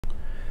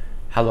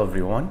Hello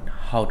everyone,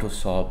 how to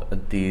solve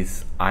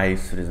this I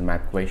series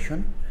math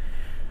question.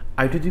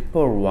 I to the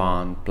power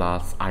 1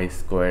 plus I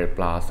square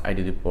plus I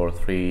to the power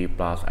 3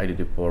 plus I to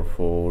the power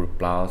 4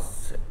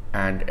 plus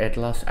and at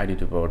last I to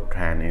the power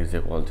 10 is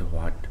equal to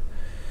what?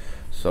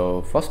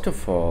 So first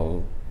of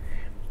all,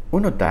 we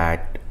know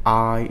that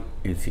I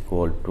is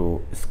equal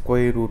to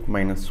square root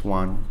minus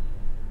 1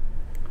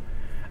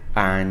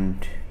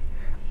 and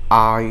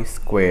I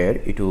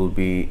square, it will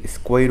be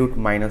square root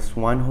minus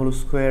 1 whole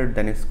square,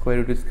 then square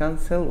root is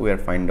cancelled, we are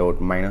find out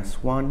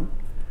minus 1,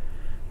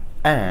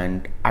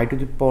 and I to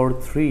the power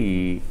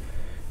 3,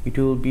 it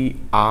will be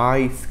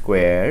I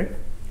square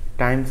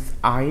times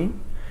I,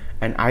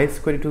 and I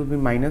square it will be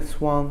minus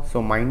 1,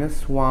 so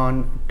minus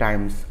 1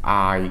 times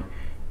I,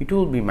 it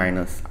will be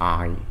minus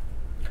I,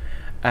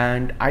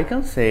 and I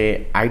can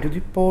say I to the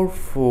power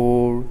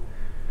 4,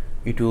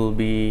 it will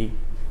be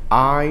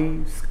I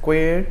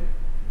square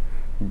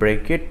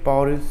bracket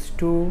power is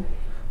 2,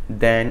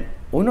 then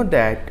we know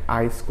that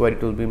I square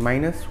it will be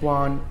minus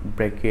 1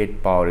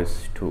 bracket power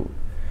is 2,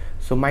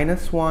 so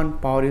minus 1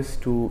 power is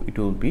 2, it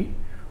will be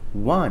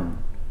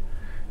 1.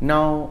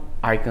 Now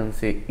I can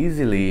say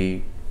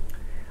easily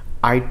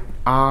I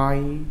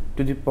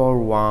to the power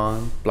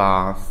 1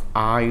 plus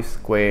I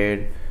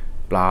squared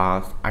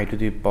plus I to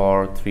the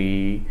power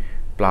 3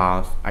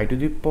 plus I to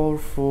the power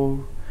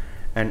 4,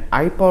 and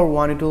I power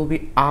 1 it will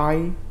be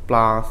I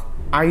plus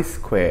I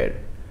squared,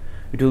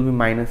 it will be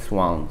minus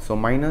 1, so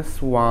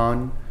minus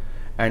 1,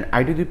 and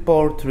I to the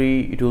power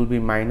 3 it will be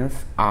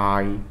minus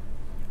I,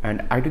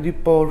 and I to the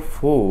power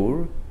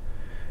 4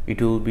 it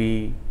will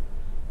be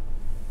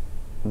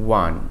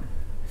 1.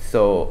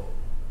 So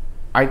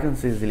I can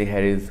say easily here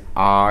is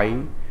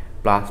I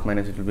plus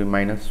minus it will be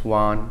minus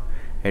 1,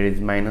 here is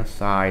minus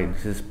I,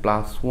 this is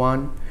plus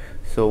 1,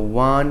 so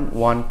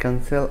 1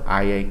 cancel,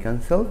 I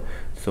cancel,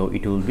 so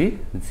it will be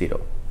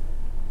 0.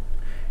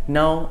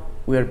 Now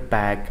we are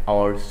back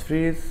our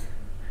series.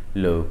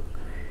 Look,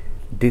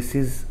 this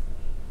is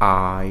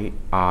I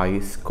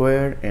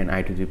squared and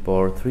I to the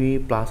power 3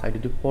 plus I to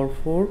the power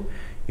 4,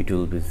 it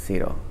will be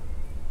 0.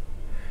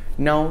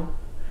 Now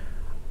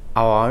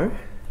our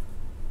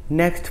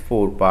next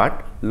 4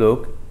 part,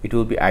 look, it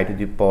will be I to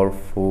the power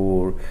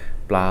 4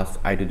 plus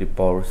I to the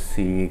power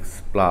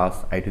 6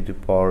 plus I to the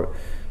power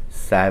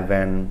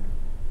 7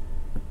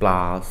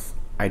 plus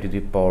I to the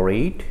power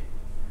 8,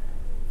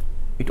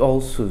 it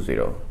also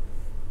 0.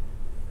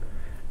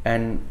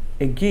 And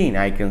again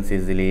I can say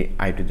easily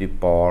I to the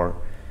power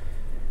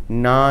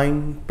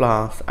 9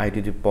 plus I to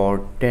the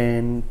power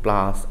 10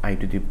 plus I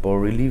to the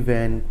power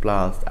 11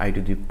 plus I to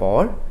the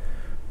power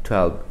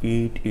 12,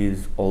 it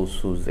is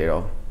also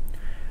 0.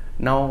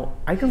 Now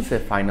I can say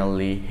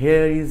finally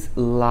here is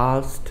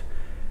last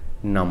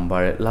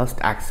number, last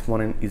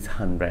exponent is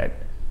 100.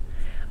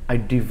 I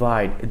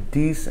divide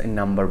this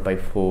number by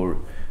 4.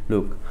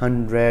 Look,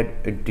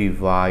 100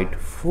 divide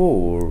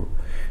 4,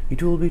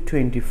 it will be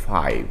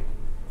 25.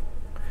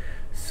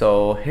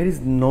 So here is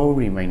no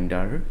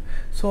remainder,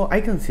 so I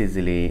can see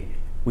easily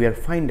we are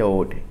find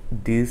out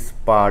this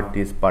part,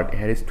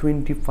 here is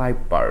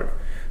 25 part,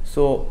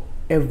 so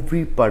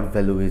every part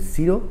value is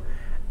 0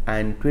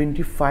 and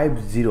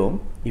 25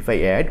 0, if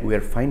I add we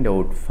are find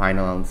out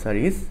final answer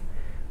is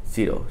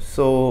 0.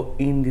 So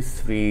in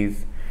this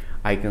phrase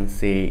I can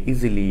say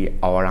easily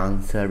our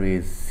answer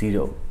is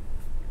 0.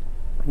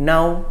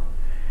 Now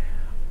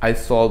I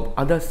solve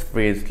other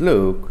phrase.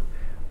 Look,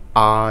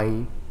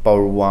 I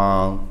power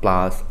 1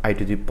 plus I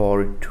to the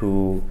power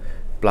 2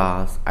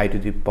 plus I to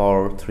the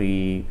power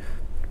 3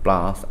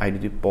 plus I to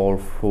the power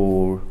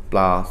 4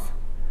 plus,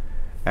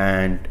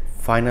 and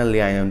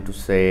finally I am to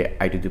say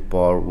I to the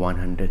power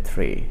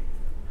 103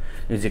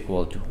 is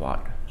equal to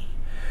what?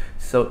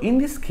 So in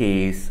this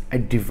case I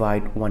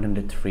divide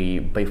 103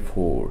 by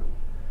 4.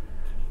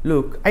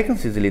 Look, I can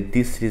see easily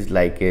this is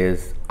like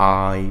is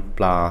I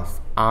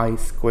plus I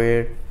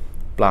squared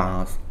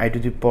plus I to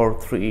the power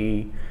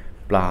 3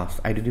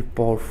 plus I to the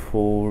power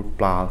 4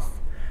 plus,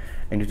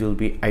 and it will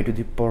be I to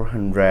the power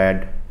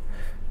 100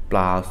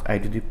 plus I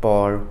to the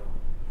power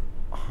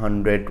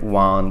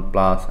 101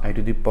 plus I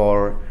to the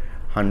power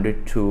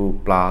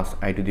 102 plus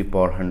I to the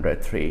power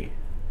 103.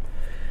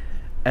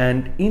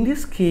 And in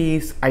this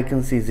case I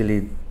can see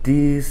easily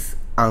this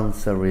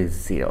answer is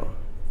 0.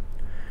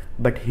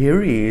 But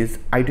here is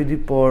I to the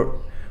power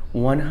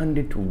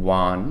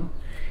 101.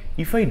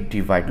 If I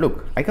divide,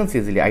 look, I can see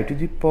easily I to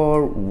the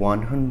power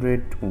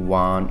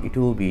 101, it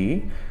will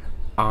be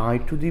I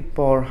to the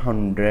power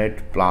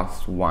 100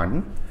 plus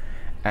 1,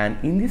 and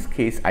in this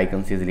case I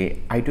can see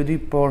easily I to the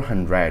power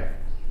 100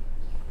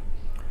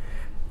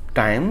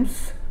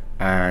 times,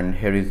 and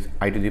here is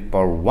I to the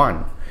power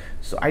 1,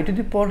 so I to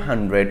the power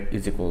 100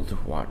 is equal to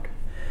what?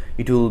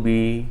 It will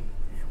be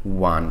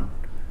 1.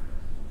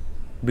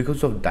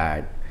 Because of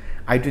that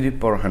I to the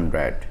power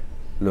 100,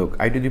 look,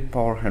 I to the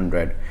power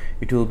 100,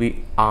 it will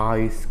be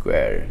I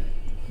square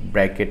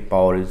bracket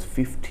power is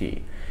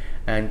 50,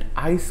 and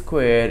I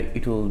square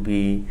it will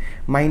be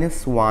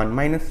minus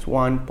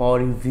 1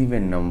 power is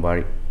even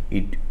number,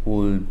 it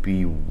will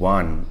be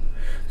 1,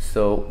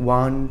 So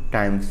 1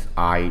 times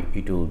I,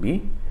 it will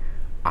be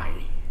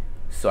I.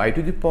 So I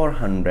to the power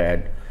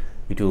 100,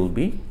 it will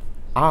be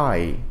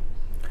I.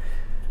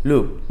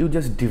 Look, you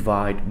just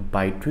divide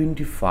by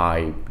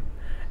 25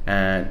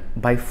 and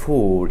by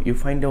 4 you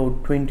find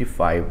out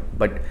 25,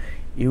 but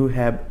you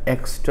have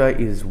extra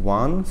is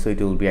 1, so it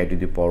will be I to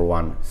the power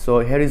 1. So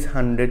here is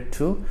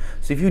 102.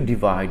 So if you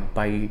divide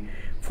by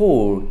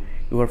 4,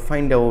 you will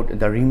find out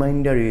the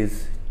remainder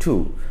is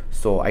 2.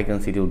 So I can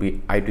see it will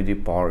be I to the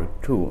power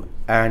 2,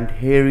 and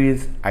here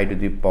is I to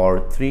the power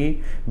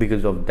 3.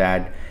 Because of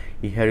that,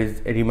 here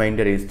is a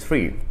remainder is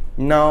 3.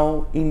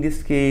 Now in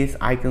this case,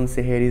 I can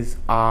say here is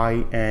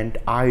I, and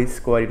I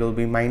square, it will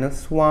be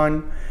minus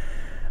 1,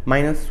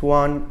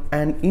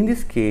 and in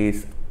this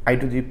case I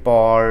to the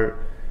power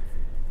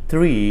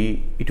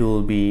 3, it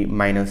will be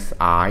minus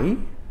I,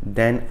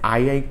 then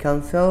I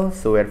cancel,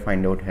 so we'll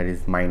find out here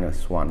is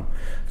minus 1.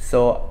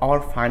 So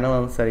our final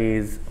answer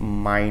is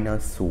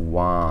minus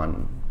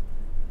 1.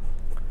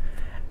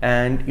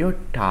 And your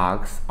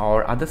task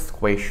or other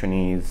question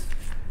is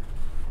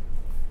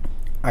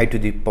I to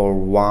the power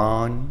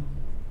 1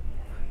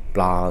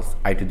 plus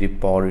I to the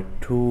power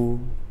 2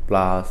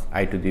 plus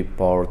I to the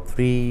power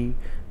 3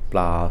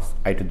 plus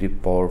I to the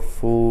power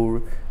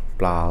 4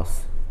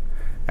 plus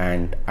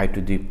and I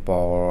to the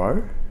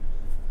power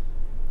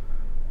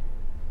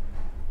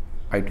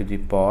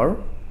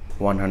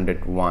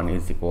 101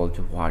 is equal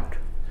to what?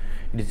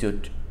 It is your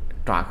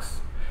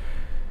task.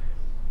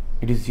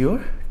 It is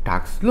your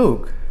task.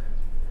 Look,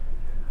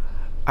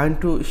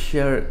 and to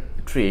share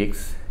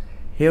tricks,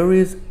 here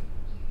is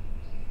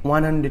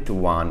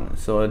 101.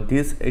 So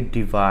this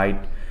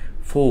divide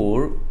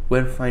 4,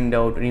 we'll find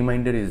out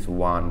remainder is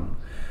 1.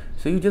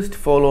 So you just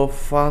follow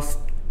first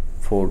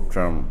 4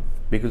 term.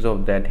 Because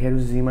of that, here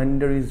is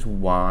remainder is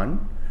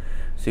 1.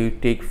 So you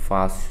take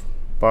first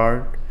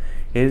part.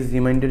 Here is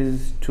remainder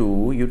is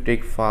 2. You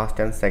take first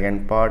and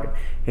second part.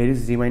 Here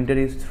is remainder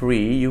is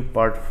 3. You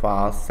part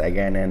first,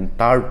 second, and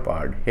third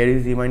part. Here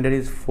is remainder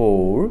is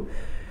 4.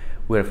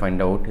 We'll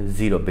find out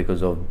 0.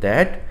 Because of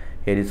that,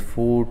 here is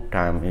 4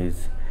 times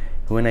is,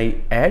 when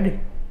I add,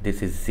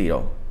 this is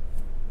 0.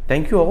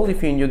 Thank you all.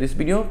 If you enjoyed this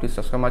video, please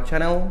subscribe my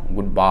channel.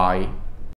 Goodbye.